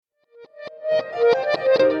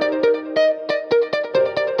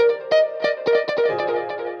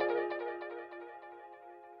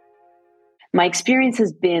My experience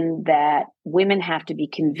has been that women have to be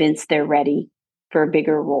convinced they're ready for a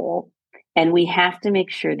bigger role. And we have to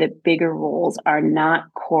make sure that bigger roles are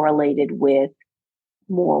not correlated with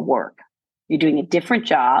more work. You're doing a different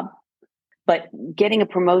job, but getting a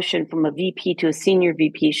promotion from a VP to a senior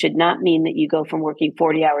VP should not mean that you go from working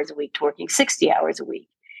 40 hours a week to working 60 hours a week.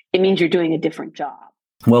 It means you're doing a different job.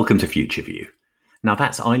 Welcome to Future View. Now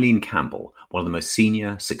that's Eileen Campbell, one of the most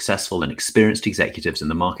senior, successful and experienced executives in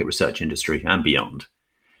the market research industry and beyond.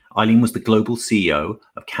 Eileen was the global CEO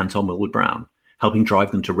of KANTAR MILLWARD BROWN, helping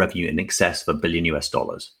drive them to revenue in excess of $1 billion US.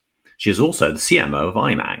 She is also the CMO of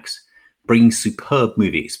IMAX, bringing superb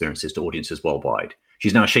movie experiences to audiences worldwide.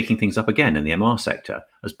 She's now shaking things up again in the MR sector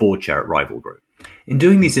as board chair at Rival Group. In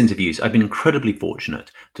doing these interviews, I've been incredibly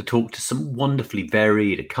fortunate to talk to some wonderfully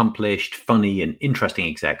varied, accomplished, funny, and interesting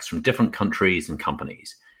execs from different countries and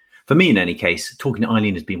companies. For me, in any case, talking to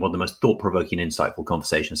Eileen has been one of the most thought-provoking and insightful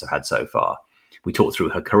conversations I've had so far. We talked through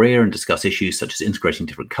her career and discuss issues such as integrating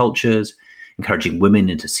different cultures, encouraging women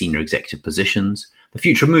into senior executive positions, the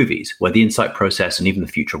future of movies, where the insight process and even the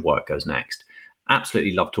future of work goes next.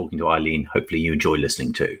 Absolutely love talking to Eileen. Hopefully you enjoy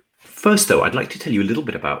listening too. First, though, I'd like to tell you a little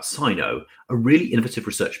bit about Sino, a really innovative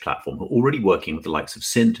research platform who are already working with the likes of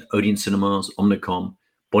Cint, Odeon Cinemas, Omnicom,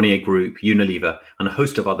 Bonnier Group, Unilever, and a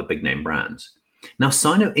host of other big-name brands. Now,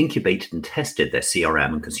 Sino incubated and tested their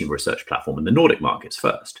CRM and consumer research platform in the Nordic markets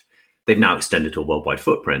first. They've now extended to a worldwide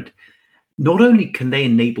footprint. Not only can they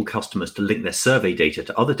enable customers to link their survey data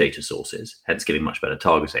to other data sources, hence giving much better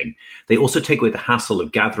targeting, they also take away the hassle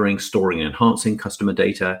of gathering, storing, and enhancing customer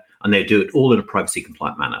data, and they do it all in a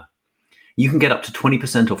privacy-compliant manner. You can get up to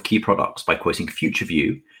 20% off key products by quoting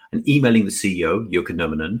FutureView and emailing the CEO, Jukka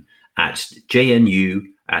Numminen, at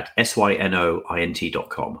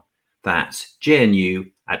jnu@synoint.com. That's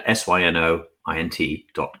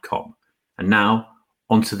jnu@synoint.com. And now,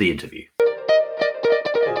 on to the interview.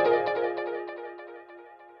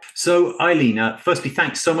 So, Eileen, firstly,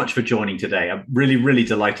 thanks so much for joining today. I'm really, really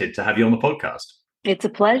delighted to have you on the podcast. It's a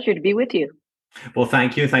pleasure to be with you. Well,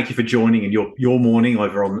 thank you. Thank you for joining in your morning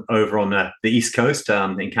over on the East Coast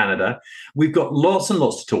in Canada. We've got lots and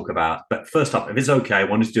lots to talk about. But first up, if it's okay, I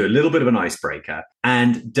wanted to do a little bit of an icebreaker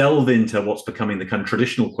and delve into what's becoming the kind of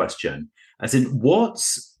traditional question, as in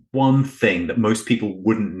what's one thing that most people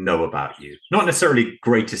wouldn't know about you? Not necessarily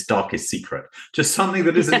greatest, darkest secret, just something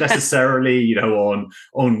that isn't necessarily, on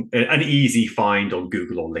an easy find on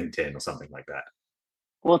Google or LinkedIn or something like that.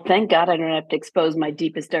 Well, thank God I don't have to expose my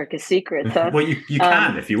deepest, darkest secrets. Huh? Well, you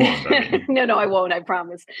can if you want. No, I won't. I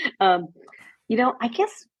promise. I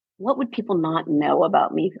guess what would people not know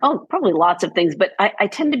about me? Oh, probably lots of things, but I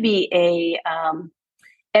tend to be a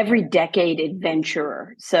every decade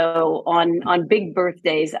adventurer. So on big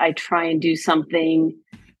birthdays, I try and do something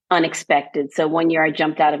unexpected. So one year I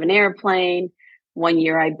jumped out of an airplane. One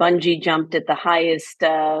year I bungee jumped at the highest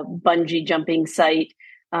bungee jumping site.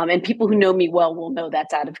 And people who know me well will know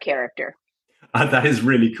that's out of character. That is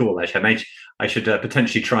really cool. Actually, I should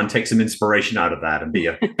potentially try and take some inspiration out of that and be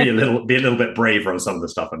a little bit braver on some of the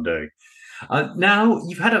stuff I'm doing. Now,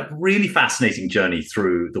 you've had a really fascinating journey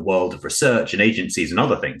through the world of research and agencies and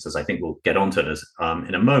other things, as I think we'll get onto this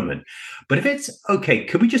in a moment. But if it's okay,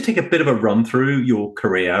 could we just take a bit of a run through your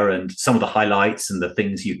career and some of the highlights and the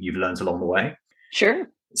things you've learned along the way? Sure.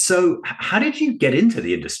 So how did you get into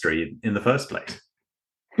the industry in the first place?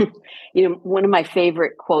 One of my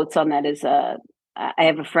favorite quotes on that is, I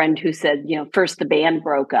have a friend who said, first the band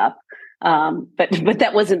broke up. But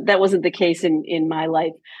that wasn't the case in my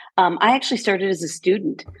life. I actually started as a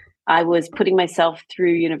student. I was putting myself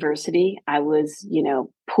through university. I was,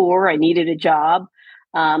 poor. I needed a job.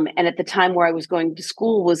 And at the time where I was going to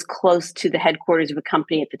school was close to the headquarters of a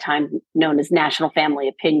company at the time known as National Family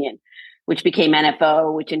Opinion, which became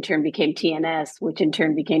NFO, which in turn became TNS, which in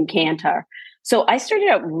turn became Kantar. So I started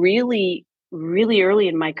out really, really early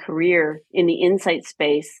in my career in the insight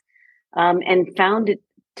space, and found it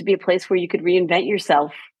to be a place where you could reinvent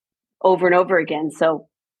yourself over and over again. So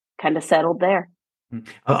kind of settled there.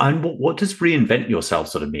 And what does reinvent yourself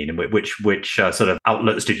sort of mean? And which sort of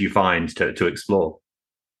outlets did you find to explore?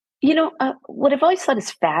 What I've always thought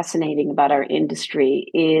is fascinating about our industry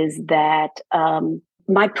is that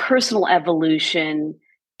my personal evolution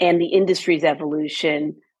and the industry's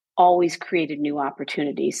evolution always created new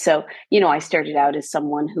opportunities. So, I started out as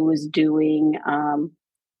someone who was doing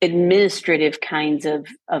administrative kinds of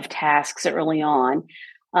tasks early on.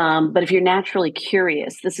 But if you're naturally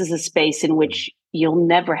curious, this is a space in which you'll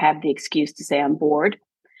never have the excuse to say I'm bored.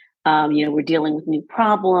 We're dealing with new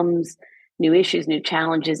problems, new issues, new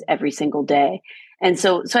challenges every single day. And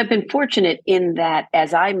so I've been fortunate in that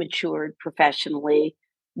as I matured professionally,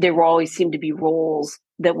 there will always seem to be roles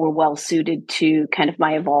that were well suited to kind of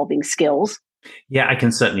my evolving skills. Yeah, I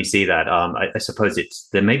can certainly see that. I suppose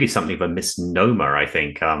there may be something of a misnomer, I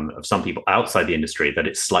think, of some people outside the industry that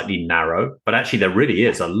it's slightly narrow, but actually there really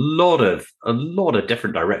is a lot of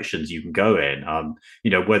different directions you can go in.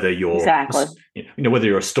 Whether Exactly. whether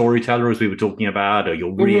you're a storyteller, as we were talking about, or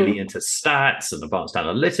you're really into stats and advanced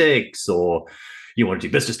analytics, or you want to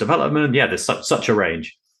do business development. Yeah, there's such a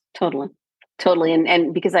range. Totally.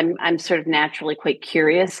 And because I'm sort of naturally quite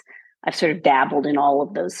curious, I've sort of dabbled in all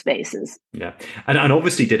of those spaces. Yeah, and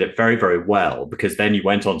obviously did it very, very well, because then you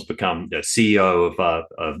went on to become the CEO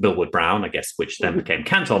of Millward Brown, I guess, which then became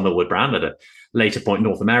Kantar Millward Brown at a later point in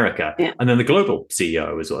North America, and then the global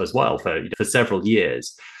CEO as well for several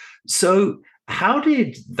years. So how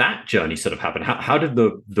did that journey sort of happen? How did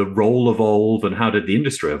the role evolve, and how did the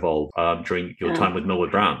industry evolve during your time with Millward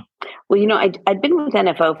Brown? Well, I'd been with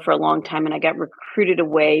NFO for a long time, and I got recruited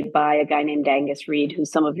away by a guy named Angus Reid, who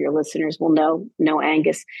some of your listeners will know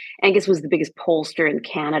Angus. Angus was the biggest pollster in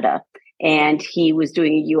Canada, and he was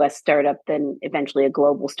doing a U.S. startup, then eventually a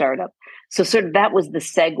global startup. So sort of that was the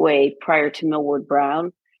segue prior to Millward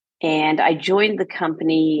Brown. And I joined the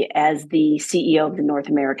company as the CEO of the North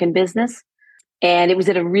American business. And it was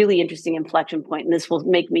at a really interesting inflection point. And this will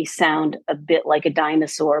make me sound a bit like a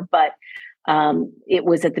dinosaur, but it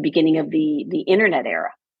was at the beginning of the internet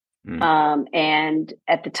era. And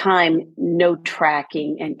at the time, no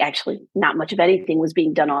tracking, and actually not much of anything was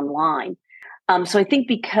being done online. So I think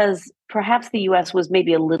because perhaps the US was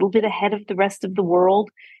maybe a little bit ahead of the rest of the world,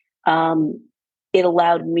 it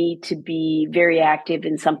allowed me to be very active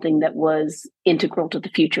in something that was integral to the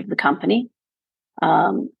future of the company.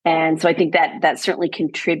 And so I think that certainly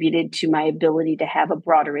contributed to my ability to have a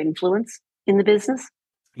broader influence in the business.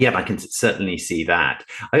 Yeah, I can certainly see that.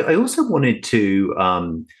 I also wanted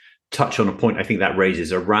to touch on a point I think that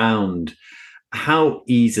raises around how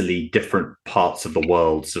easily different parts of the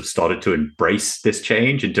world sort of started to embrace this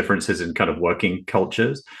change and differences in kind of working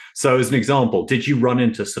cultures. So as an example, did you run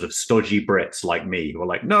into sort of stodgy Brits like me who were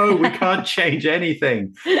like, no, we can't change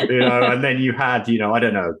anything, and then you had, I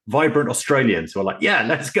don't know, vibrant Australians who were like, yeah,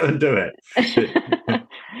 let's go and do it.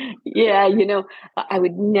 Yeah, I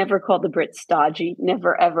would never call the Brits stodgy,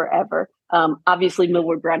 never, ever, ever. Obviously,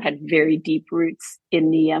 Millward Brown had very deep roots in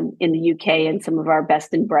the UK, and some of our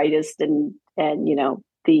best and brightest and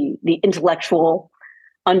the intellectual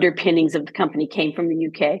underpinnings of the company came from the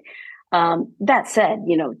UK. That said,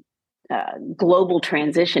 global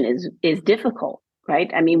transition is difficult, right?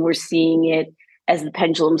 I mean, we're seeing it as the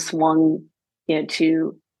pendulum swung,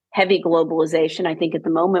 to heavy globalization. I think at the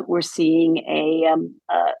moment we're seeing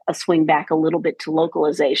a swing back a little bit to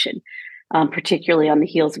localization, particularly on the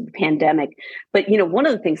heels of the pandemic. But one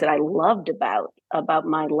of the things that I loved about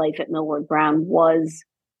my life at Millward Brown was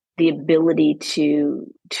the ability to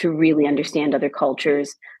really understand other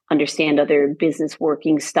cultures, understand other business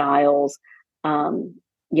working styles.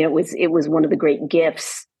 It was one of the great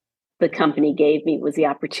gifts the company gave me, was the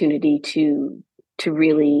opportunity to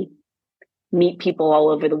really meet people all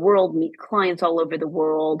over the world, meet clients all over the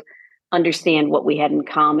world, understand what we had in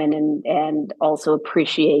common, and also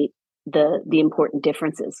appreciate the important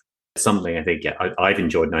differences. Something I think I've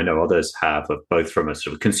enjoyed, and I know others have, of both from a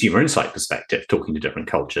sort of consumer insight perspective, talking to different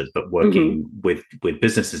cultures, but working with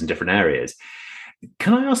businesses in different areas.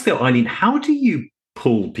 Can I ask, though, Eileen, how do you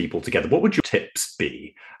pull people together? What would your tips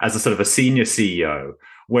be as a sort of a senior CEO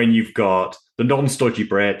when you've got the non-stodgy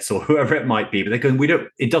Brits or whoever it might be, but they're going,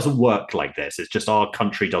 it doesn't work like this. It's just our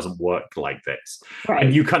country doesn't work like this. Right.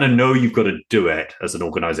 And you kind of know you've got to do it as an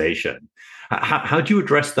organization. How do you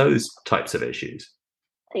address those types of issues?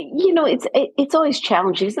 It's always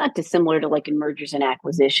challenging. It's not dissimilar to like in mergers and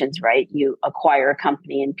acquisitions, right? You acquire a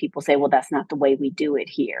company and people say, well, that's not the way we do it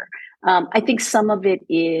here. I think some of it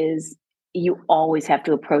is you always have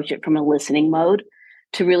to approach it from a listening mode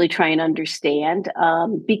to really try and understand,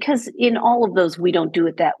 because in all of those, we don't do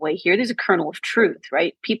it that way here. There's a kernel of truth,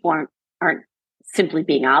 right? People aren't simply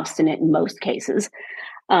being obstinate in most cases.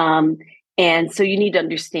 And so you need to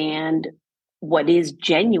understand what is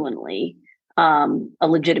genuinely a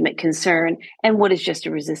legitimate concern and what is just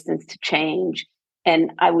a resistance to change.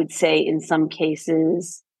 And I would say in some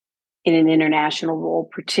cases, in an international role,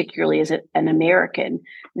 particularly as an American,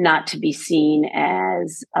 not to be seen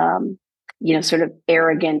as, sort of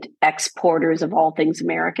arrogant exporters of all things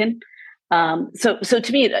American. So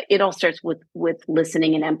to me, it all starts with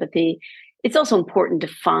listening and empathy. It's also important to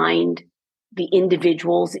find the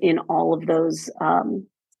individuals in all of those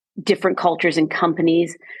different cultures and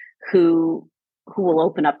companies who will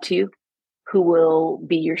open up to you, who will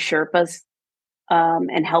be your Sherpas,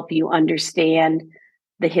 and help you understand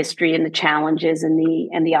the history and the challenges and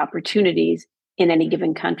the opportunities in any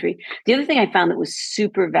given country. The other thing I found that was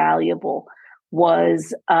super valuable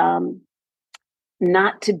was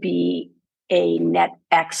not to be a net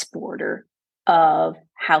exporter of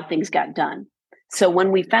how things got done. So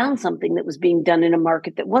when we found something that was being done in a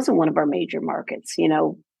market that wasn't one of our major markets,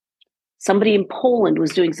 somebody in Poland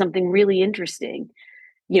was doing something really interesting.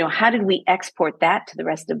 How did we export that to the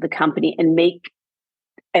rest of the company and make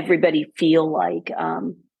everybody feel like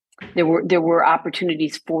there were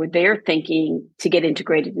opportunities for their thinking to get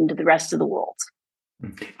integrated into the rest of the world?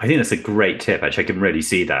 I think that's a great tip. Actually, I can really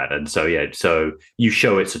see that. And so, so you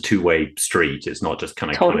show it's a two-way street. It's not just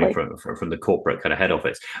kind of coming from the corporate kind of head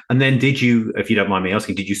office. And then did you, if you don't mind me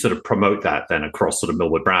asking, did you sort of promote that then across sort of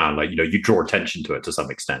Millward Brown? Like, you draw attention to it to some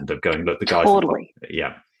extent of going, look, the guys. Totally.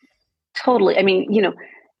 Yeah. Totally. I mean,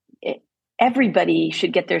 everybody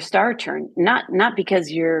should get their star turn, not because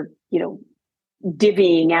you're,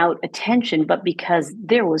 divvying out attention, but because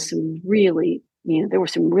there were some really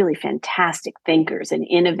fantastic thinkers and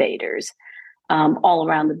innovators all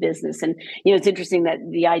around the business. And, it's interesting that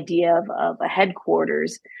the idea of a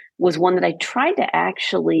headquarters was one that I tried to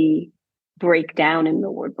actually break down in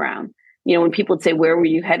Millward Brown. When people would say, where were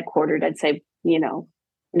you headquartered? I'd say,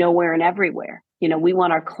 nowhere and everywhere. We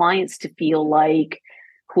want our clients to feel like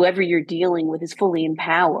whoever you're dealing with is fully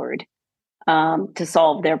empowered to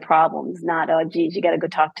solve their problems, not, oh, geez, you got to go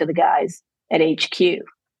talk to the guys at HQ.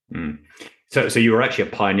 Mm. So you were actually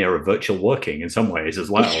a pioneer of virtual working in some ways as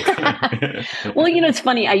well. Well, it's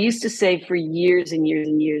funny. I used to say for years and years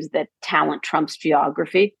and years that talent trumps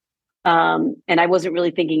geography. And I wasn't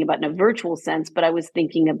really thinking about in a virtual sense, but I was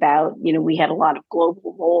thinking about, we had a lot of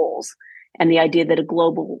global roles, and the idea that a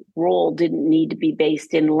global role didn't need to be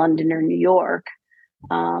based in London or New York.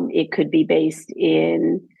 It could be based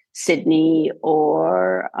in Sydney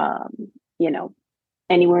or,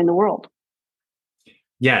 anywhere in the world.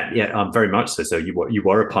 Yeah, very much so. So you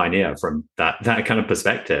were a pioneer from that kind of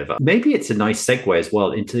perspective. Maybe it's a nice segue as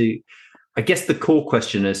well into, I guess, the core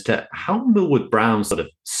question as to how Millward Brown sort of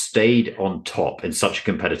stayed on top in such a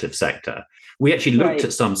competitive sector. We actually looked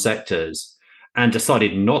at some sectors and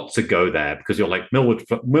decided not to go there because you're like,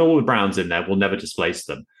 Millward Brown's in there, we'll never displace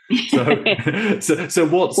them. So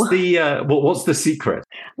what's the secret?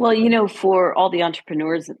 Well, for all the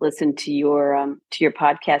entrepreneurs that listen to your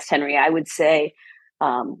podcast, Henry, I would say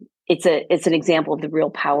it's an example of the real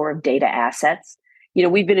power of data assets.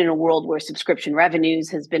 We've been in a world where subscription revenues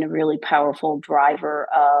has been a really powerful driver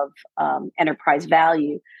of enterprise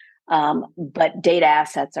value, but data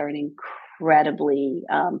assets are an incredibly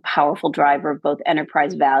powerful driver of both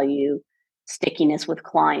enterprise value, stickiness with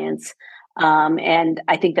clients. And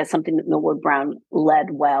I think that's something that Millward Brown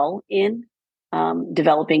led well in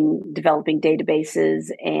developing databases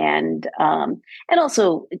and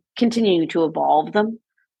also continuing to evolve them.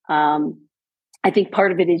 I think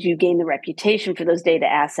part of it is you gain the reputation for those data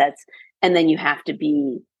assets, and then you have to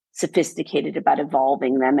be sophisticated about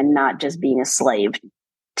evolving them and not just being a slave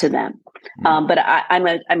to them. But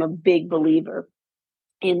I'm a big believer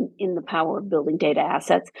in the power of building data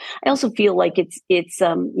assets. I also feel like it's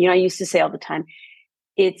I used to say all the time,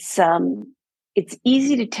 it's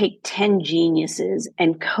easy to take 10 geniuses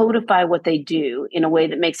and codify what they do in a way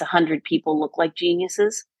that makes 100 people look like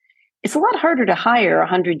geniuses. It's a lot harder to hire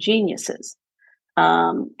 100 geniuses.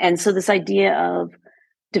 And so this idea of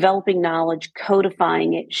developing knowledge,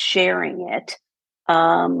 codifying it, sharing it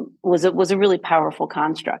was a really powerful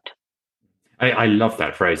construct. I love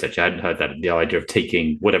that phrase. Actually, I hadn't heard that. The idea of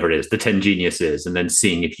taking whatever it is, the 10 geniuses, and then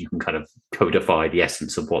seeing if you can kind of codify the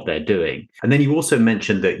essence of what they're doing. And then you also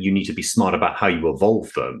mentioned that you need to be smart about how you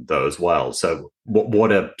evolve them, though, as well. So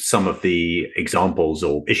what are some of the examples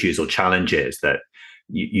or issues or challenges that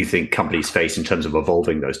you think companies face in terms of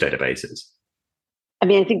evolving those databases? I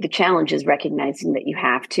mean, I think the challenge is recognizing that you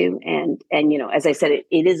have to. And as I said,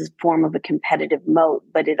 it is a form of a competitive moat,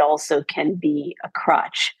 but it also can be a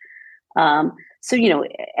crutch. So,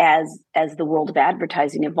 as the world of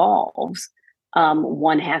advertising evolves,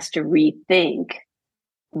 one has to rethink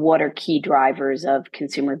what are key drivers of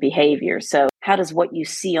consumer behavior. So how does what you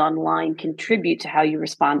see online contribute to how you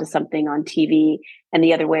respond to something on TV, and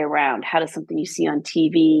the other way around? How does something you see on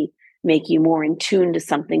TV make you more in tune to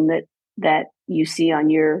something that you see on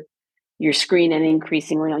your screen and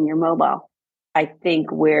increasingly on your mobile? I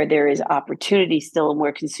think where there is opportunity still and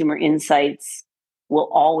where consumer insights will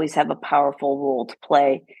always have a powerful role to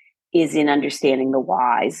play is in understanding the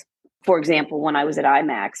whys. For example, when I was at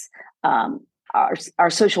IMAX, our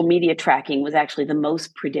social media tracking was actually the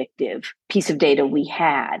most predictive piece of data we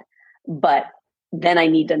had. But then I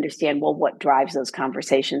need to understand, well, what drives those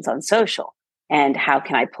conversations on social? and how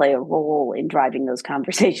can I play a role in driving those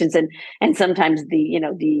conversations? And sometimes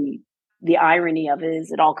the irony of it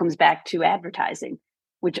is it all comes back to advertising,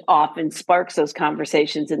 which often sparks those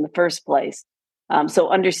conversations in the first place. So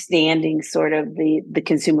understanding sort of the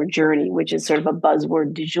consumer journey, which is sort of a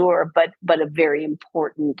buzzword du jour, but a very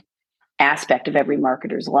important aspect of every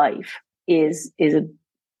marketer's life, is a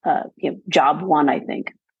job one, I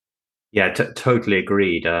think. Yeah, totally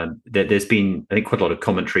agreed. There's been, I think, quite a lot of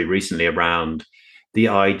commentary recently around the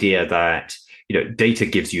idea that data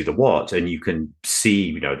gives you the what, and you can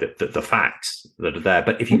see the facts that are there.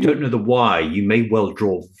 But if you don't know the why, you may well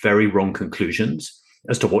draw very wrong conclusions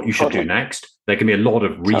as to what you should do next. There can be a lot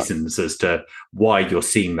of reasons as to why you're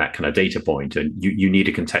seeing that kind of data point, and you need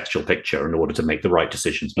a contextual picture in order to make the right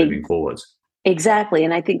decisions moving forwards. Exactly.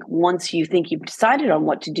 And I think once you think you've decided on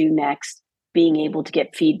what to do next, being able to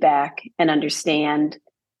get feedback and understand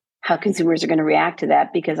how consumers are going to react to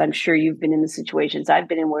that, because I'm sure you've been in the situations I've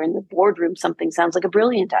been in where in the boardroom something sounds like a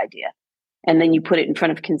brilliant idea. And then you put it in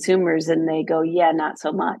front of consumers and they go, yeah, not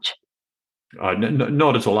so much.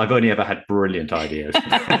 Not at all. I've only ever had brilliant ideas.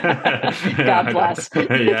 God bless.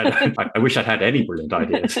 I wish I'd had any brilliant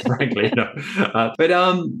ideas, frankly.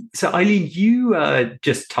 So Eileen, you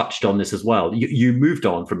just touched on this as well. You moved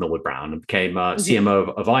on from Millward Brown and became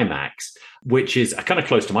CMO of IMAX, which is kind of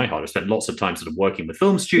close to my heart. I spent lots of time sort of working with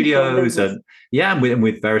film studios and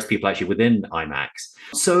with various people actually within IMAX.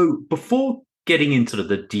 So before getting into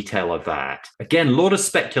the detail of that, again, a lot of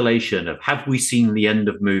speculation of have we seen the end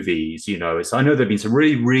of movies? I know there have been some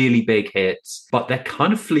really, really big hits, but they're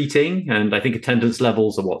kind of fleeting. And I think attendance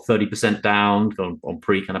levels are 30% down on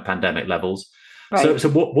pre kind of pandemic levels. Right. So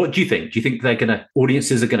what do you think? Do you think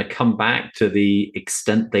audiences are going to come back to the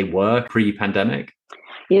extent they were pre-pandemic?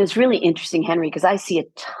 It's really interesting, Henry, because I see a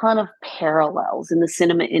ton of parallels in the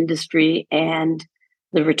cinema industry and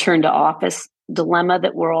the return to office dilemma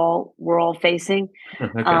that we're all facing.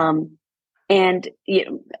 Okay. And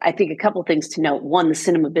I think a couple of things to note. One, the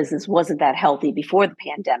cinema business wasn't that healthy before the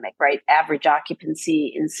pandemic, right? Average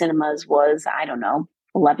occupancy in cinemas was,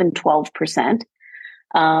 11, 12%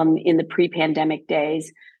 in the pre-pandemic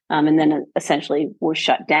days, and then essentially was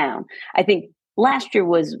shut down. I think last year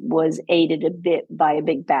was aided a bit by a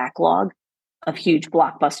big backlog of huge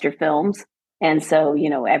blockbuster films. And so,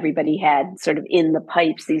 everybody had sort of in the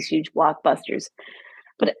pipes these huge blockbusters.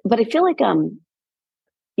 But I feel like,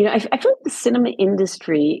 I feel like the cinema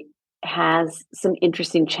industry has some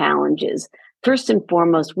interesting challenges. First and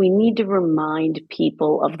foremost, we need to remind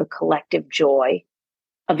people of the collective joy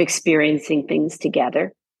of experiencing things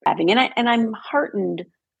together. And I'm heartened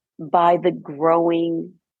by the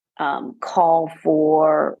growing call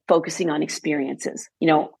for focusing on experiences.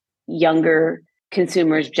 Younger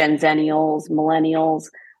consumers, Gen Zennials, millennials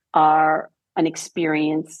are an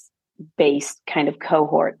experience-based kind of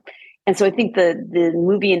cohort. And so I think the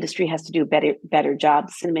movie industry has to do a better job.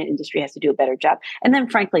 The cinema industry has to do a better job. And then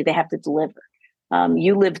frankly, they have to deliver.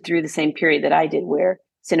 You lived through the same period that I did where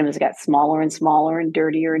cinemas got smaller and smaller and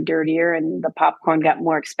dirtier, and the popcorn got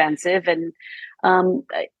more expensive. And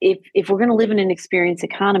if we're going to live in an experience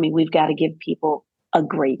economy, we've got to give people a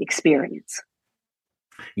great experience.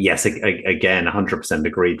 Yes, again, 100%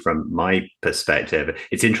 agreed from my perspective.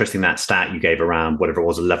 It's interesting that stat you gave around whatever it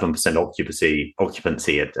was, 11%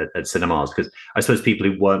 occupancy at cinemas, because I suppose people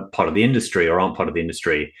who weren't part of the industry or aren't part of the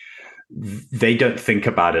industry, they don't think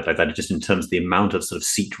about it like that, just in terms of the amount of sort of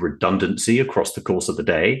seat redundancy across the course of the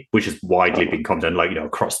day, which has widely been commented,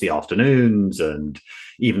 across the afternoons and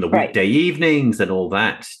even the weekday evenings and all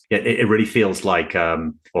that. It really feels like,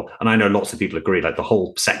 and I know lots of people agree, like the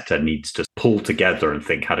whole sector needs to pull together and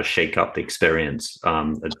think how to shake up the experience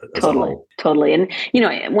as a whole. Totally. And,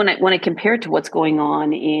 when I compare it to what's going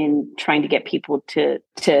on in trying to get people to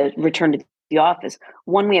return to the office,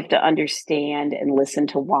 one, we have to understand and listen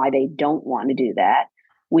to why they don't want to do that.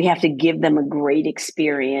 We have to give them a great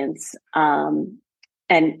experience, and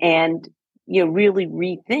really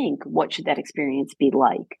rethink what should that experience be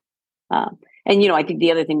like. And I think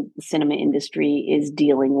the other thing the cinema industry is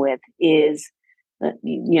dealing with is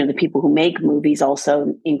the people who make movies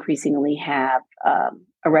also increasingly have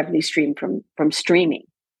a revenue stream from streaming,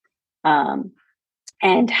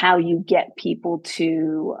 and how you get people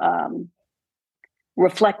to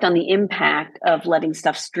reflect on the impact of letting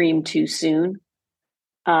stuff stream too soon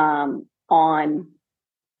on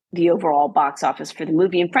the overall box office for the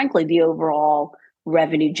movie, and frankly, the overall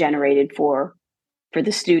revenue generated for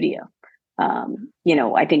the studio.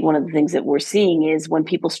 I think one of the things that we're seeing is when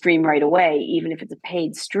people stream right away, even if it's a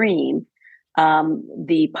paid stream,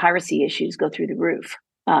 the piracy issues go through the roof.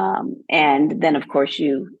 And then, of course,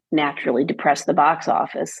 you naturally depress the box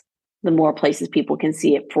office. the more places people can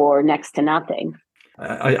see it for next to nothing.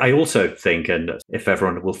 I also think, and if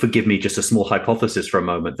everyone will forgive me, just a small hypothesis for a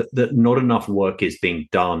moment, that not enough work is being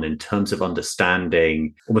done in terms of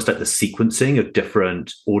understanding almost like the sequencing of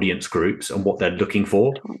different audience groups and what they're looking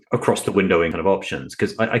for across the windowing kind of options.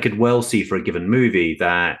 Because I could well see for a given movie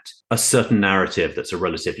that a certain narrative that's a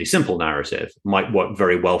relatively simple narrative might work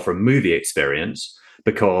very well for a movie experience,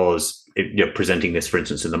 because you're presenting this, for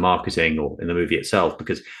instance, in the marketing or in the movie itself,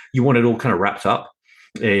 because you want it all kind of wrapped up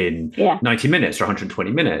in 90 minutes or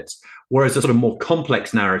 120 minutes. Whereas a sort of more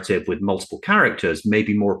complex narrative with multiple characters may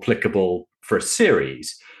be more applicable for a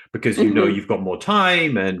series, because you know you've got more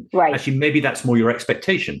time, and actually maybe that's more your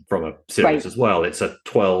expectation from a series as well. It's a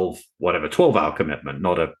 12-hour commitment,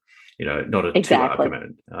 not a 2-hour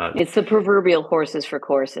commitment. It's the proverbial horses for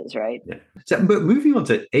courses, right? Yeah. So, but moving on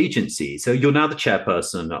to agency. So you're now the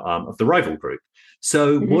chairperson of the Rival Group.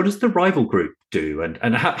 So what does the Rival Group do,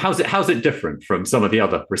 and how's it different from some of the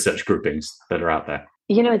other research groupings that are out there?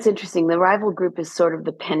 You know, it's interesting. The Rival Group is sort of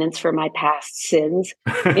the penance for my past sins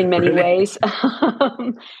in many ways.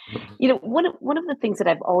 You know, one of the things that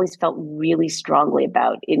I've always felt really strongly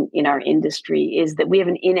about in our industry is that we have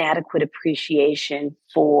an inadequate appreciation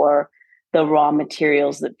for the raw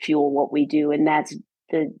materials that fuel what we do, and that's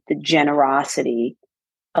the generosity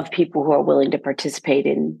of people who are willing to participate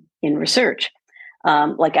in research.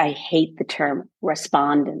 Like, I hate the term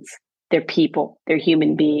respondents. They're people, they're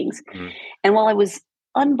human beings. And while I was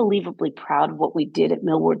unbelievably proud of what we did at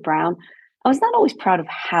Millward Brown, I was not always proud of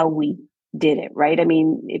how we did it, right? I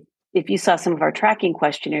mean, if you saw some of our tracking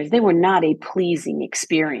questionnaires, they were not a pleasing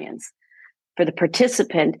experience for the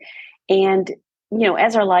participant. And, you know,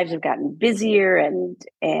 as our lives have gotten busier and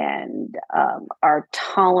our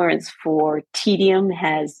tolerance for tedium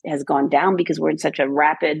has gone down because we're in such a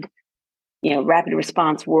rapid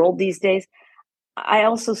response world these days, I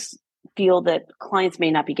also feel that clients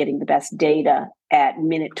may not be getting the best data at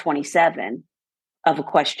minute 27 of a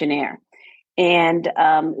questionnaire. And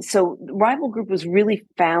so Rival Group was really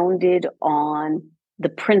founded on the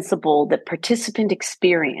principle that participant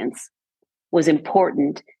experience was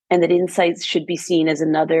important, and that insights should be seen as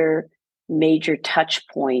another major touch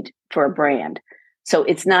point for a brand. So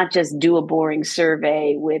it's not just do a boring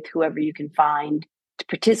survey with whoever you can find to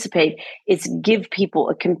participate. It's give people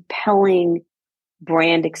a compelling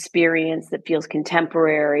brand experience that feels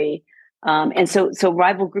contemporary. And so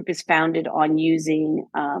Rival Group is founded on using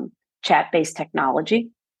chat-based technology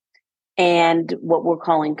and what we're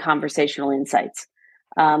calling conversational insights.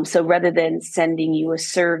 So rather than sending you a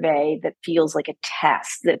survey that feels like a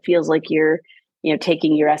test, that feels like you're,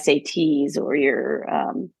 taking your SATs or your,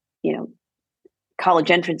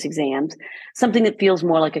 college entrance exams, something that feels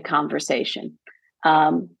more like a conversation.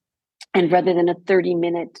 And rather than a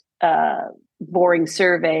 30-minute boring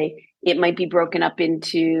survey, it might be broken up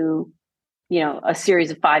into, a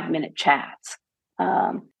series of 5-minute chats.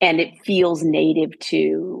 And it feels native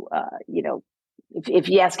to, if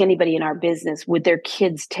you ask anybody in our business, would their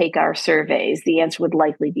kids take our surveys? The answer would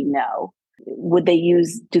likely be no. Do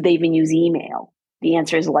they even use email? The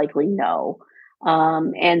answer is likely no.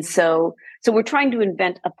 And so we're trying to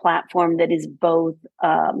invent a platform that is both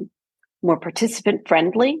more participant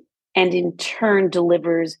friendly and in turn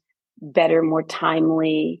delivers better, more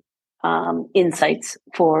timely insights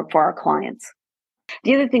for our clients.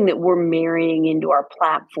 The other thing that we're marrying into our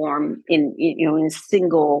platform in a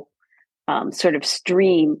single sort of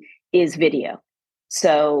stream is video.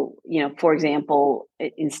 So, for example,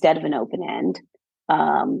 instead of an open end,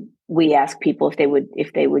 we ask people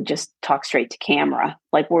if they would just talk straight to camera,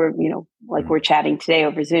 like we're chatting today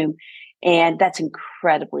over Zoom, and that's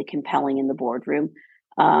incredibly compelling in the boardroom.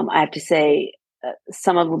 I have to say,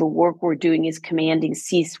 some of the work we're doing is commanding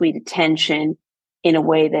C-suite attention in a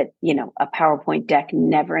way that, a PowerPoint deck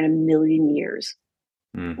never in a million years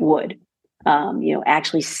would.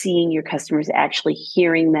 Actually seeing your customers, actually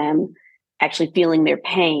hearing them, actually feeling their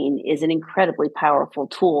pain is an incredibly powerful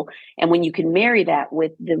tool. And when you can marry that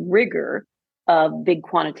with the rigor of big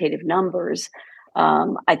quantitative numbers,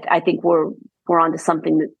 I think we're onto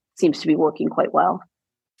something that seems to be working quite well.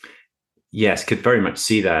 Yes, could very much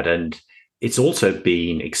see that. And it's also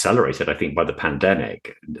been accelerated, I think, by the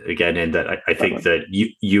pandemic. Again, in that I think that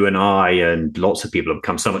you and I and lots of people have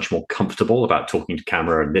become so much more comfortable about talking to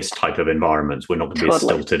camera in this type of environments. We're not going to be as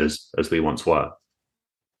stilted as we once were.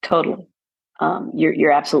 Totally.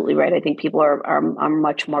 You're absolutely right. I think people are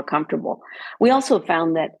much more comfortable. We also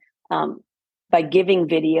found that by giving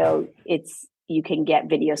video, you can get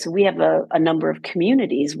video. So we have a number of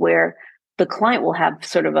communities where the client will have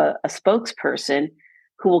sort of a spokesperson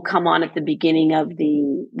who will come on at the beginning of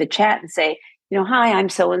the chat and say, hi, I'm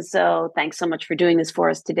so and so. Thanks so much for doing this for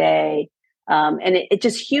us today. And it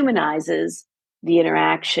just humanizes the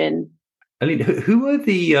interaction. Eileen, who are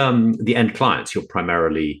the end clients you're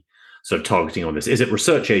primarily sort of targeting on this? Is it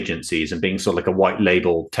research agencies and being sort of like a white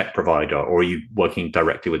label tech provider, or are you working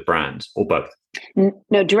directly with brands, or both?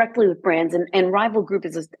 No, directly with brands. And Rival Group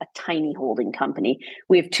is a tiny holding company.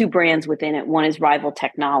 We have two brands within it. One is Rival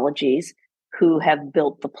Technologies, who have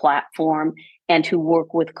built the platform and who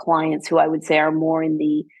work with clients who I would say are more in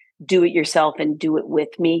the do it yourself and do it with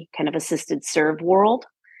me kind of assisted serve world.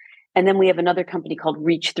 And then we have another company called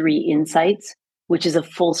Reach 3 Insights, which is a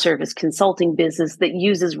full service consulting business that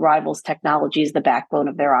uses Rival's technology as the backbone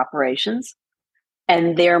of their operations.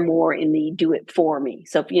 And they're more in the do it for me.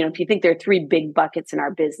 So if you think there are three big buckets in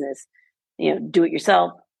our business, do it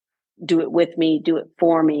yourself, do it with me, do it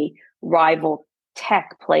for me. Rival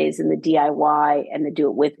Tech plays in the DIY and the do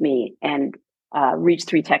it with me, and Reach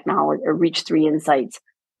 3 Technology or Reach 3 Insights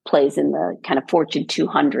plays in the kind of Fortune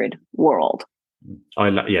 200 world. I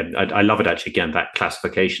love it actually. Again, that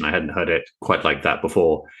classification, I hadn't heard it quite like that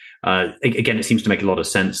before. Again, it seems to make a lot of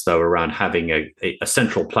sense though around having a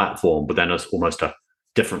central platform, but then almost a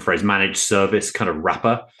different phrase, managed service kind of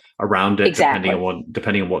wrapper around it, exactly.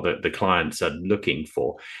 depending on what the clients are looking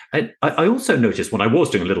for. And I also noticed when I was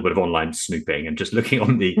doing a little bit of online snooping and just looking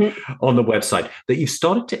on the website that you've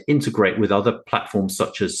started to integrate with other platforms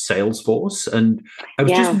such as Salesforce. And I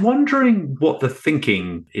was just wondering what the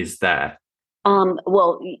thinking is there.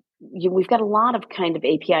 Well, we've got a lot of kind of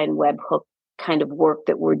API and webhook kind of work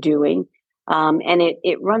that we're doing. And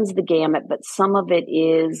it runs the gamut, but some of it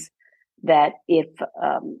is that if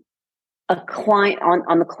a client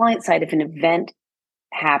on the client side, if an event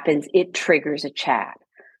happens, it triggers a chat.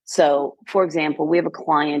 So for example, we have a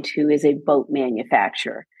client who is a boat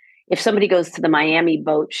manufacturer. If somebody goes to the Miami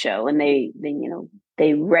Boat Show and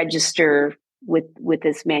they register with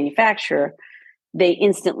this manufacturer, they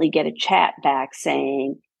instantly get a chat back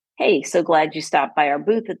saying, "Hey, so glad you stopped by our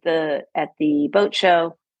booth at the boat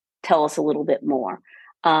show. Tell us a little bit more."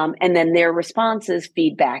 And then their responses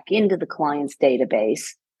feed back into the client's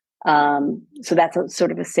database. So that's a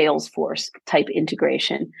sort of a Salesforce type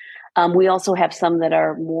integration. We also have some that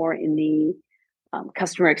are more in the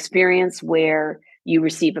customer experience where you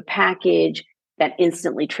receive a package that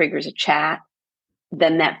instantly triggers a chat.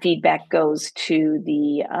 Then that feedback goes to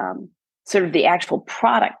the sort of the actual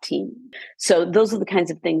product team. So those are the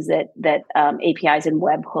kinds of things that APIs and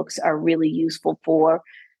webhooks are really useful for.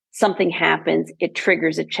 Something happens, it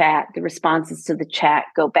triggers a chat. The responses to the chat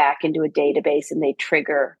go back into a database and they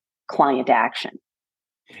trigger client action.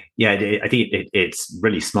 Yeah, I think it's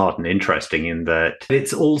really smart and interesting in that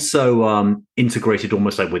it's also integrated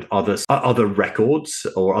almost like with other records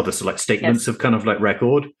or other select statements of kind of like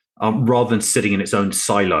record. Rather than sitting in its own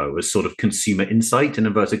silo as sort of consumer insight in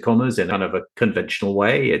inverted commas in kind of a conventional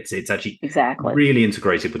way, it's actually really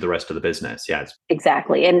integrated with the rest of the business. Yeah,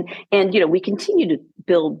 exactly. And we continue to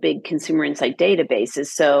build big consumer insight databases.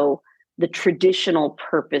 So the traditional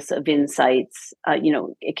purpose of insights,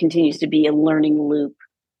 it continues to be a learning loop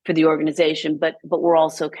for the organization, but we're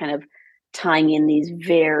also kind of tying in these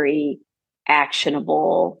very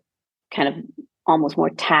actionable, kind of almost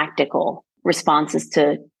more tactical responses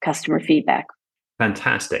to customer feedback.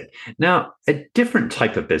 Fantastic. Now, a different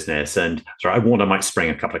type of business, and sorry, I warned I might spring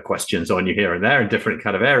a couple of questions on you here and there in different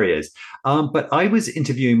kind of areas. But I was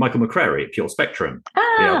interviewing Michael McCrary at Pure Spectrum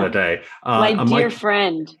the other day. My dear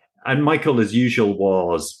friend. And Michael, as usual,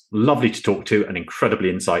 was lovely to talk to and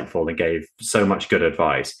incredibly insightful and gave so much good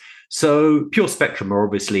advice. So Pure Spectrum are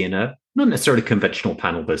obviously in a not necessarily conventional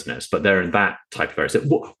panel business, but they're in that type of area.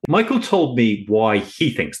 So Michael told me why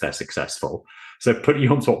he thinks they're successful. So putting you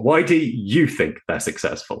on spot, why do you think they're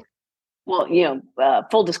successful? Well,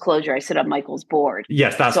 full disclosure, I sit on Michael's board.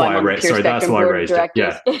 Yes, that's why I raised. Sorry, that's why I raised it.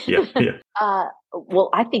 Yeah. Well,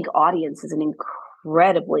 I think audience is an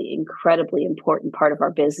incredibly important part of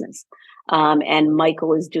our business. And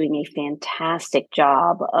Michael is doing a fantastic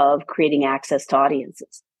job of creating access to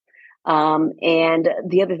audiences. And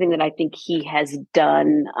the other thing that I think he has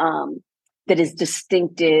done that is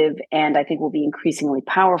distinctive and I think will be increasingly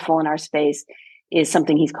powerful in our space is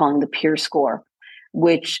something he's calling the peer score,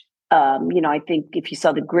 which, I think if you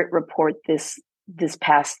saw the Grit report this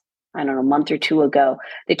past, month or two ago,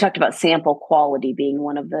 they talked about sample quality being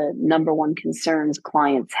one of the number one concerns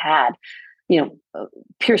clients had.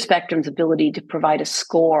 Pure Spectrum's ability to provide a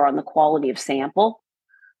score on the quality of sample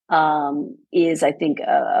is, I think,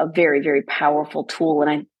 a very, very powerful tool.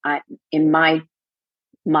 And I in my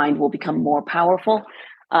mind, will become more powerful,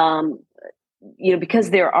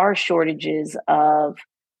 because there are shortages of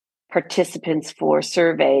participants for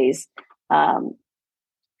surveys. um,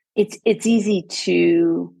 it's easy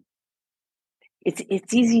to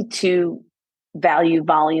it's easy to value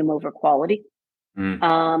volume over quality.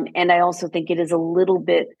 And I also think it is a little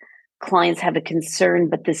bit, clients have a concern,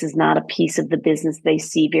 but this is not a piece of the business they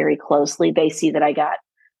see very closely. They see that I got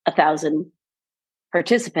 1,000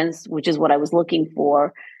 participants, which is what I was looking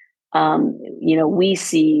for. We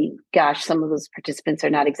see, gosh, some of those participants are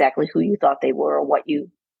not exactly who you thought they were or what you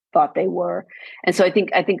thought they were. And so I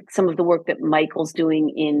think some of the work that Michael's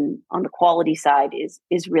doing on the quality side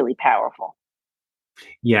is really powerful.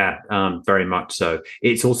 Yeah, very much so.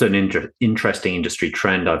 It's also an interesting industry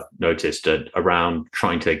trend I've noticed around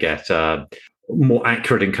trying to get more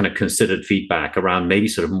accurate and kind of considered feedback around maybe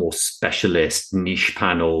sort of more specialist niche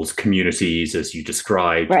panels, communities, as you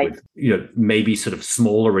described. Right. With, maybe sort of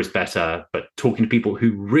smaller is better, but talking to people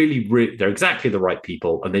who really, they're exactly the right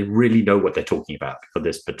people and they really know what they're talking about for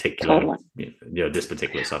this particular, this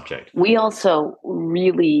particular subject. We also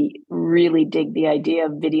really, really dig the idea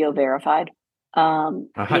of video verified.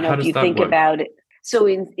 If you think about it, so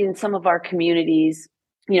in some of our communities,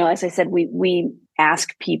 as I said, we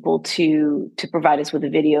ask people to provide us with a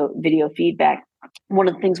video feedback. One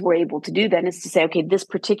of the things we're able to do then is to say, okay, this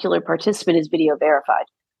particular participant is video verified.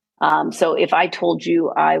 So if I told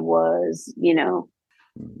you I was,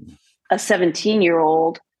 a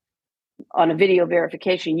 17-year-old on a video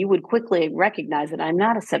verification, you would quickly recognize that I'm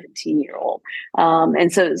not a 17-year-old.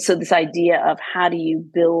 And so this idea of how do you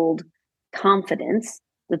build confidence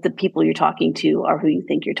that the people you're talking to are who you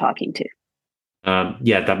think you're talking to.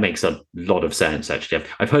 That makes a lot of sense, actually.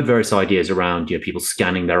 I've heard various ideas around people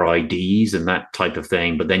scanning their IDs and that type of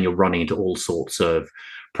thing, but then you're running into all sorts of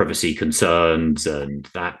privacy concerns and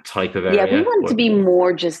that type of area. Yeah, we want it to be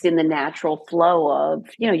more just in the natural flow of,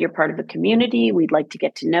 you're part of the community. We'd like to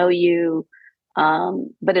get to know you.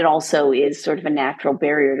 But it also is sort of a natural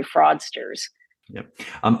barrier to fraudsters. Yeah,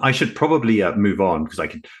 I should probably move on because I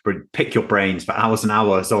could pick your brains for hours and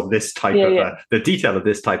hours on this type of the detail of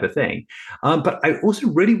this type of thing. But I also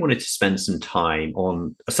really wanted to spend some time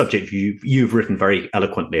on a subject you've written very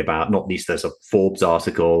eloquently about. Not least, there's a Forbes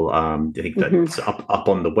article I think that's up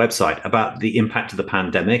on the website about the impact of the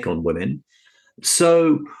pandemic on women.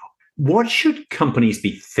 So, what should companies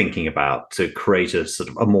be thinking about to create a sort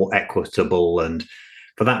of a more equitable and,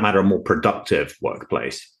 for that matter, a more productive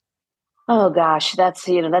workplace? Oh gosh, that's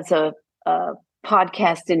a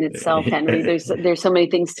podcast in itself, Henry. There's so many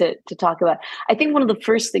things to talk about. I think one of the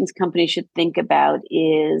first things companies should think about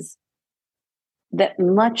is that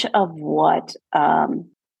much of what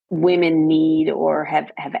women need or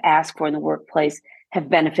have asked for in the workplace have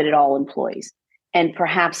benefited all employees. And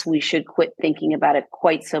perhaps we should quit thinking about it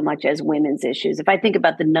quite so much as women's issues. If I think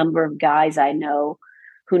about the number of guys I know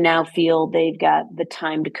who now feel they've got the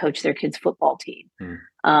time to coach their kids' football team.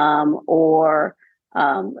 Or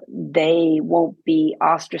they won't be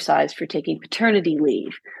ostracized for taking paternity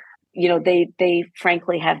leave. They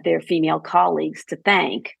frankly have their female colleagues to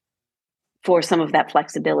thank for some of that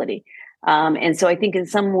flexibility. And so I think in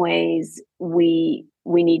some ways we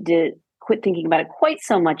need to quit thinking about it quite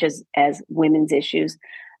so much as women's issues,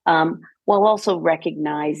 while also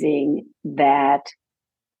recognizing that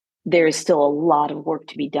there is still a lot of work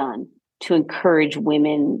to be done to encourage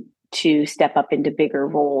women to step up into bigger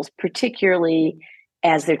roles, particularly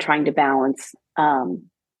as they're trying to balance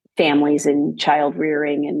families and child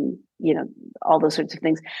rearing and, all those sorts of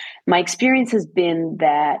things. My experience has been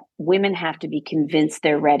that women have to be convinced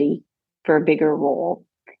they're ready for a bigger role.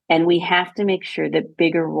 And we have to make sure that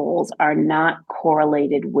bigger roles are not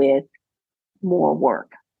correlated with more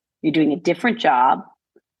work. You're doing a different job.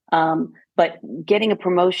 But getting a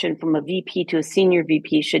promotion from a VP to a senior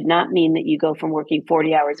VP should not mean that you go from working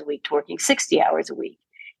 40 hours a week to working 60 hours a week.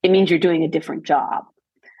 It means you're doing a different job.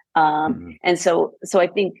 And so I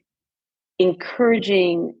think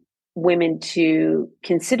encouraging women to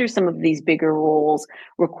consider some of these bigger roles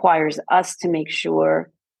requires us to make sure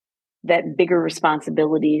that bigger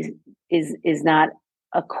responsibilities is not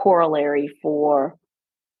a corollary for,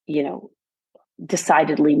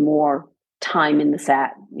 decidedly more time in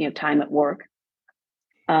the time at work.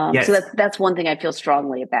 Yes. So that's one thing I feel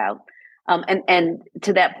strongly about. And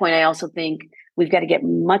to that point, I also think we've got to get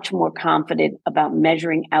much more confident about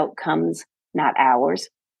measuring outcomes, not hours.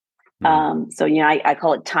 So, I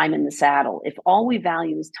call it time in the saddle. If all we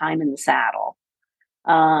value is time in the saddle,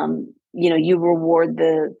 you reward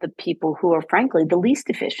the people who are frankly the least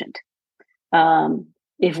efficient.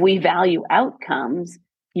 If we value outcomes,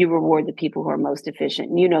 you reward the people who are most efficient.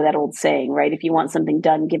 And you know that old saying, right? If you want something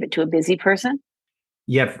done, give it to a busy person.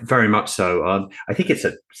 Yeah, very much so. I think it's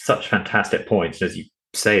such fantastic points. As you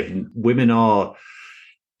say, women are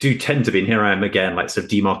do tend to be, and here I am again, like sort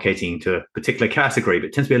of demarcating to a particular category, but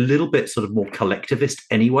it tends to be a little bit sort of more collectivist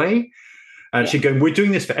anyway. And she's going, we're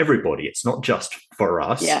doing this for everybody. It's not just for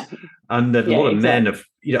us. Yeah. And then Yeah, a lot of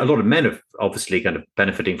exactly. a lot of men have obviously kind of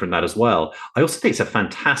benefiting from that as well. I also think it's a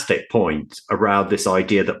fantastic point around this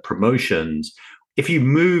idea that promotions, if you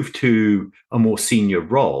move to a more senior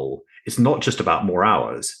role, it's not just about more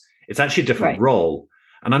hours. It's actually a different Right. role.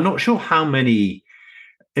 And I'm not sure how many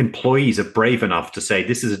employees are brave enough to say,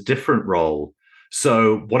 this is a different role.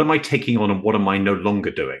 So what am I taking on and what am I no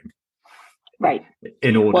longer doing? Right.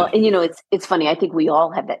 In order. Well, and it's funny. I think we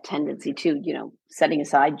all have that tendency too. Setting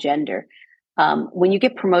aside gender, when you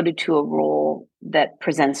get promoted to a role that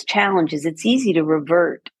presents challenges, it's easy to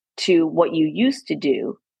revert to what you used to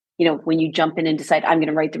do. When you jump in and decide, I'm going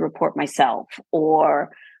to write the report myself,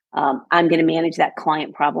 or I'm going to manage that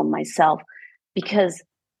client problem myself, because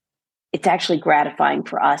it's actually gratifying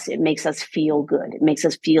for us. It makes us feel good. It makes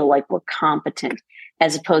us feel like we're competent,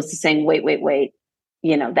 as opposed to saying, wait.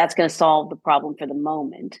 That's going to solve the problem for the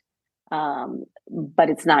moment. But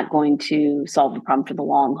it's not going to solve the problem for the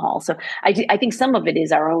long haul. So I think some of it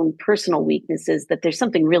is our own personal weaknesses, that there's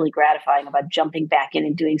something really gratifying about jumping back in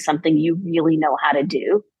and doing something you really know how to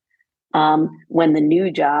do when the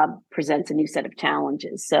new job presents a new set of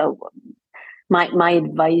challenges. So my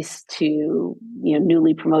advice to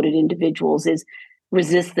newly promoted individuals is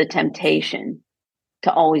resist the temptation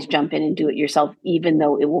to always jump in and do it yourself, even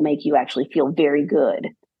though it will make you actually feel very good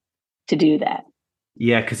to do that.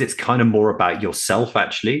 Yeah, because it's kind of more about yourself,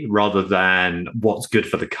 actually, rather than what's good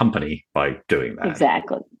for the company by doing that.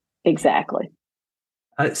 Exactly.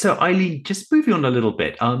 So, Eileen, just moving on a little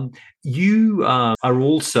bit, you are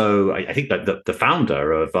also, I think, the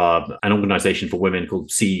founder of an organization for women called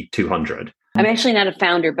C200. I'm actually not a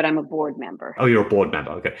founder, but I'm a board member. Oh, you're a board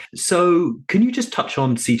member. Okay. So can you just touch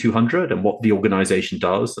on C200 and what the organization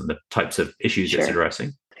does and the types of issues it's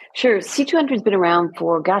addressing? Sure. C200 has been around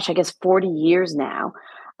for, 40 years now.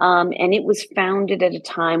 And it was founded at a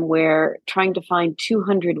time where trying to find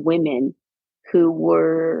 200 women who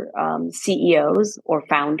were CEOs or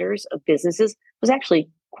founders of businesses was actually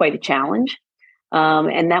quite a challenge.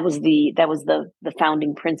 And that was the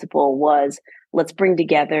founding principle was, let's bring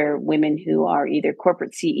together women who are either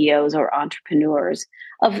corporate CEOs or entrepreneurs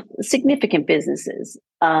of significant businesses,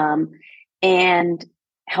 and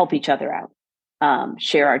help each other out,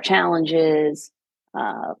 share our challenges,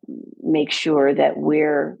 make sure that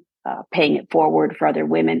we're paying it forward for other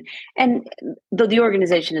women. And though the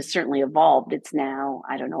organization has certainly evolved, it's now,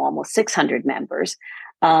 almost 600 members.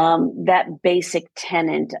 That basic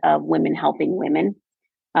tenet of women helping women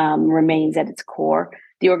remains at its core.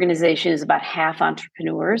 The organization is about half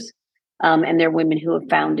entrepreneurs, and they're women who have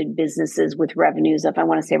founded businesses with revenues of, I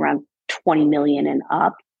want to say, around 20 million and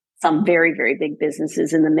up. Some very, very big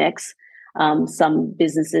businesses in the mix. Some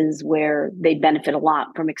businesses where they benefit a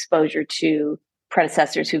lot from exposure to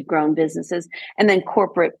predecessors who've grown businesses, and then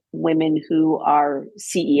corporate women who are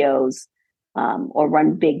CEOs or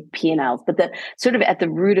run big P&Ls. But the sort of at the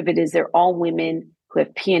root of it is they're all women who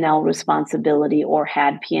have P&L responsibility or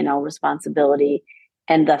had P&L responsibility,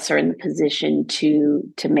 and thus are in the position to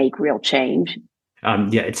make real change.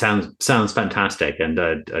 Yeah, it sounds fantastic and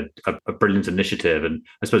a brilliant initiative. And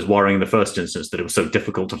I suppose worrying in the first instance that it was so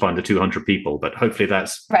difficult to find the 200 people, but hopefully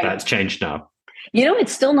that's changed now.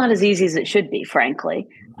 It's still not as easy as it should be, frankly.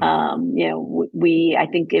 I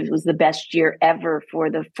think it was the best year ever for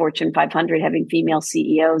the Fortune 500 having female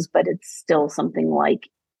CEOs, but it's still something like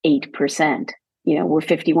 8%. We're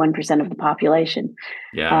 51% of the population.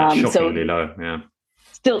 Yeah, shockingly low. Yeah.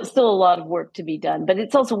 Still a lot of work to be done, but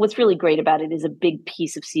it's also, what's really great about it is a big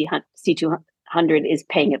piece of C200 is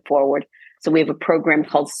paying it forward. So we have a program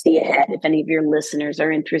called See Ahead. If any of your listeners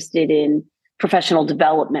are interested in professional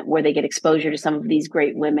development where they get exposure to some of these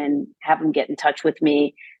great women, have them get in touch with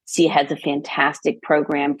me. See Ahead's a fantastic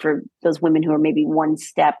program for those women who are maybe one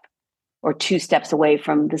step or two steps away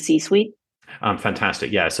from the C-suite.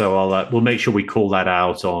 Fantastic. Yeah. So we'll make sure we call that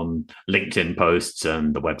out on LinkedIn posts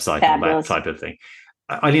and the website. Fabulous. And that type of thing.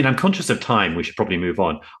 Eileen, I'm conscious of time. We should probably move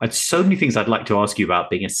on. I had so many things I'd like to ask you about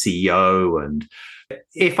being a CEO, and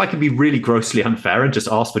if I can be really grossly unfair and just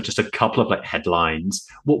ask for just a couple of headlines,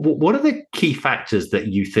 what are the key factors that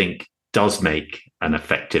you think does make an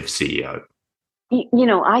effective CEO?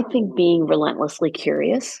 I think being relentlessly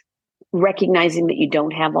curious, recognizing that you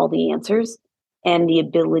don't have all the answers, and the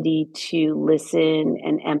ability to listen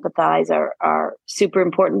and empathize are super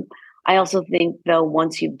important. I also think, though,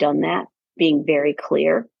 once you've done that, being very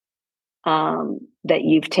clear that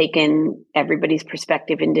you've taken everybody's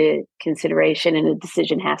perspective into consideration and a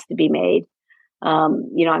decision has to be made.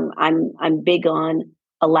 I'm big on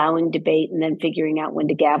allowing debate and then figuring out when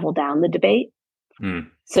to gavel down the debate.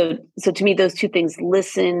 So to me, those two things: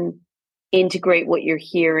 listen, integrate what you're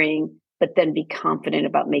hearing, but then be confident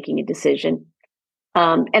about making a decision.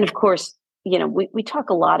 And of course, we talk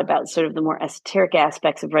a lot about sort of the more esoteric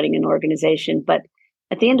aspects of running an organization, but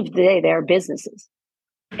at the end of the day, they are businesses.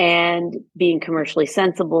 And being commercially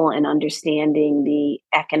sensible and understanding the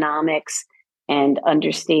economics and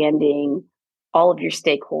understanding all of your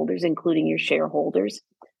stakeholders, including your shareholders,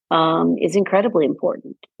 is incredibly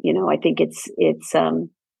important. I think it's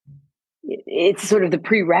sort of the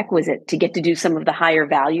prerequisite to get to do some of the higher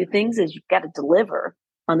value things, is you've got to deliver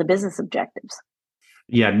on the business objectives.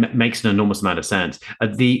 Yeah, makes an enormous amount of sense.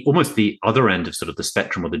 At almost the other end of sort of the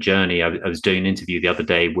spectrum or the journey, I was doing an interview the other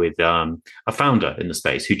day with a founder in the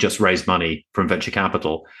space who just raised money from venture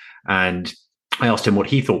capital. And I asked him what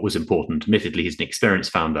he thought was important. Admittedly, he's an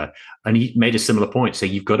experienced founder. And he made a similar point. So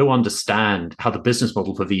you've got to understand how the business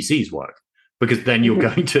model for VCs work, because then you're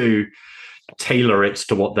going to tailor it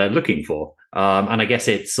to what they're looking for. And I guess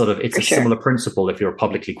it's a similar principle if you're a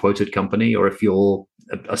publicly quoted company or if you're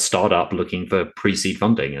a startup looking for pre-seed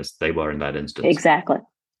funding, as they were in that instance.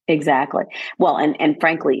 Exactly. Well, and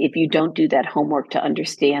frankly, if you don't do that homework to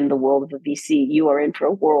understand the world of a VC, you are in for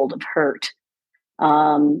a world of hurt,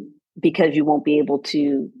 because you won't be able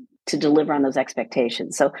to deliver on those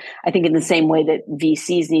expectations. So I think in the same way that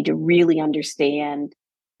VCs need to really understand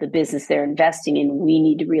the business they're investing in, we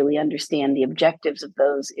need to really understand the objectives of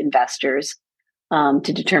those investors to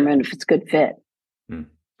determine if it's a good fit.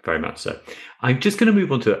 Very much so. I'm just going to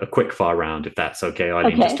move on to a quick fire round, if that's okay,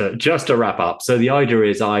 Eileen, just to wrap up. So the idea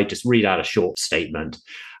is I just read out a short statement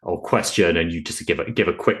or question, and you just give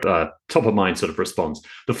a quick top of mind sort of response.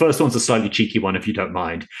 The first one's a slightly cheeky one, if you don't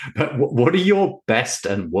mind. But what are your best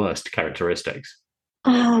and worst characteristics?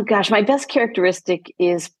 Oh gosh, my best characteristic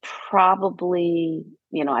is probably,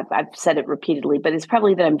 I've said it repeatedly, but it's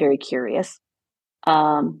probably that I'm very curious.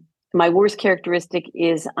 My worst characteristic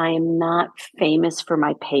is I am not famous for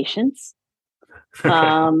my patience.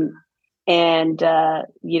 And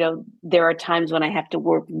there are times when I have to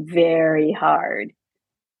work very hard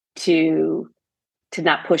to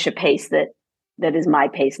not push a pace that is my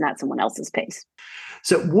pace, not someone else's pace.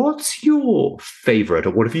 So what's your favorite,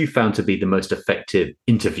 or what have you found to be the most effective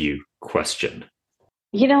interview question?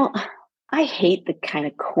 I hate the kind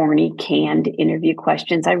of corny, canned interview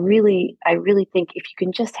questions. I really think if you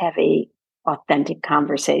can just have a authentic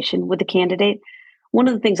conversation with a candidate, one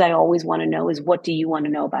of the things I always want to know is, what do you want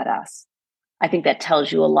to know about us? I think that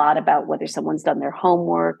tells you a lot about whether someone's done their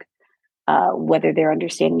homework, whether their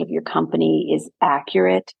understanding of your company is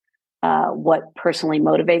accurate, what personally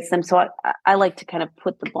motivates them. So I like to kind of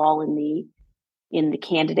put the ball in the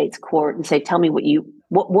candidate's court and say, tell me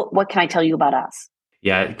what can I tell you about us?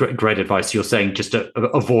 Yeah, great advice. You're saying just to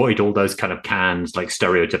avoid all those kind of cans, like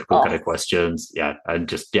stereotypical kind of questions. Yeah, and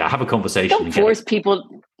just have a conversation. Don't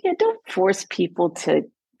force people to,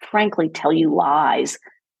 frankly, tell you lies.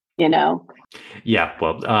 Yeah,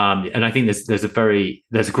 well, and I think there's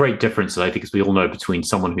a great difference, I think, as we all know, between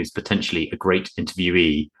someone who's potentially a great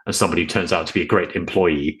interviewee and somebody who turns out to be a great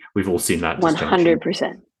employee. We've all seen that.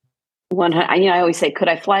 100%. 100. I always say, could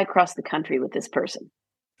I fly across the country with this person?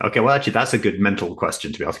 Okay, well, actually, that's a good mental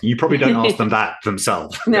question to be asking. You probably don't ask them that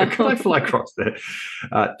themselves. No. Can I fly across there?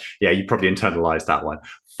 You probably internalize that one.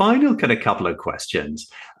 Final kind of couple of questions.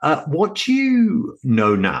 What do you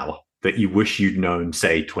know now that you wish you'd known,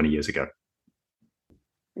 say, 20 years ago?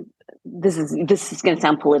 This is going to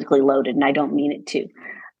sound politically loaded, and I don't mean it to.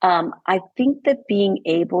 I think that being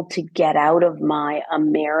able to get out of my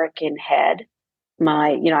American head, I'm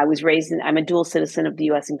a dual citizen of the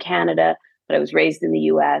US and Canada, but I was raised in the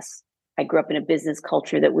US. I grew up in a business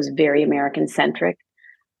culture that was very American centric.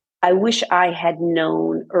 I wish I had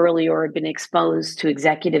known earlier or been exposed to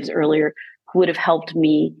executives earlier who would have helped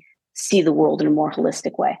me see the world in a more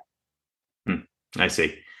holistic way. I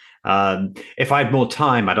see. If I had more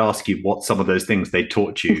time, I'd ask you what some of those things they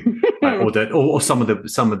taught you, or some of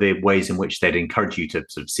the ways in which they'd encourage you to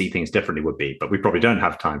sort of see things differently would be. But we probably don't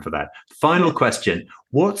have time for that. Final question: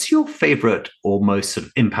 what's your favorite or most sort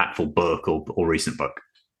of impactful book or recent book?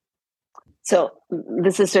 So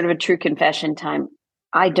this is sort of a true confession time.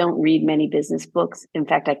 I don't read many business books. In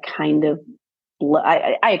fact, I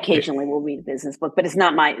occasionally will read a business book, but it's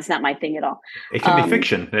not my thing at all. It can be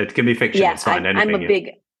fiction. It can be fiction. Yeah, it's fine.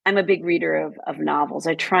 I'm a big reader of novels.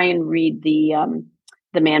 I try and read the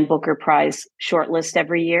Man Booker Prize shortlist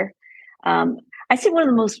every year. I say one of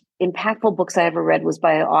the most impactful books I ever read was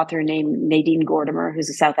by an author named Nadine Gordimer, who's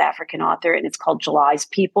a South African author, and it's called July's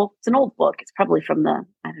People. It's an old book. It's probably from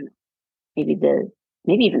maybe the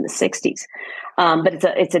maybe even the 60s. But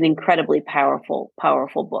it's an incredibly powerful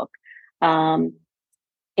book. And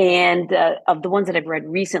of the ones that I've read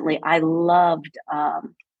recently, I loved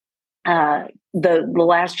the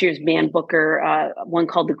last year's Man Booker one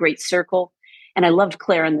called The Great Circle. And I loved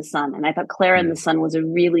Clara and the Sun. And I thought Clara and the Sun was a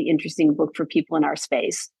really interesting book for people in our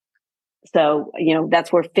space. So,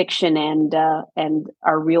 that's where fiction and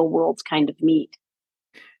our real worlds kind of meet.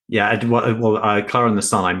 Yeah, Clara and the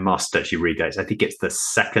Sun, I must actually read that. I think it's the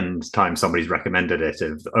second time somebody's recommended it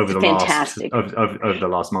over the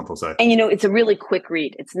last month or so. And it's a really quick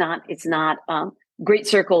read. It's not. Great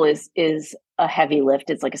Circle is a heavy lift.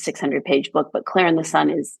 It's like a 600-page book, but Clara and the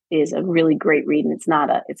Sun is a really great read, and it's not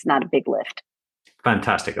a big lift.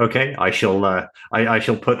 Fantastic. Okay, I shall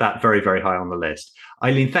put that very, very high on the list.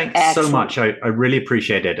 Eileen, thanks so much. I really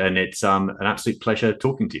appreciate it, and it's an absolute pleasure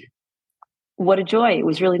talking to you. What a joy. It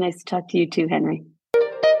was really nice to talk to you too, Henry.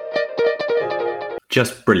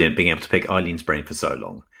 Just brilliant being able to pick Eileen's brain for so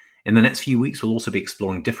long. In the next few weeks, we'll also be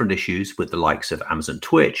exploring different issues with the likes of Amazon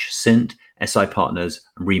Twitch, Cint, SI Partners,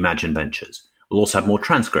 and Reimagine Ventures. We'll also have more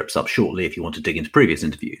transcripts up shortly if you want to dig into previous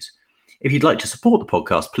interviews. If you'd like to support the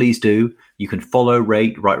podcast, please do. You can follow,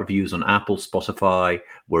 rate, write reviews on Apple, Spotify.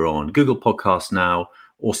 We're on Google Podcasts now,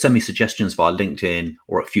 or send me suggestions via LinkedIn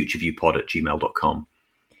or at futureviewpod@gmail.com.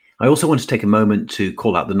 I also want to take a moment to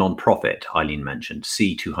call out the non-profit Eileen mentioned,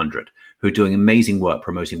 C200, who are doing amazing work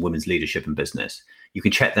promoting women's leadership in business. You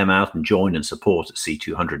can check them out and join and support at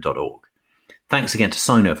c200.org. Thanks again to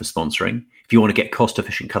Sino for sponsoring. If you want to get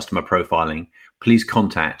cost-efficient customer profiling, please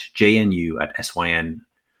contact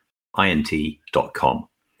jnu@synint.com.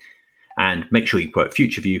 And make sure you quote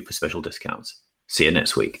FutureView for special discounts. See you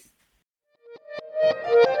next week.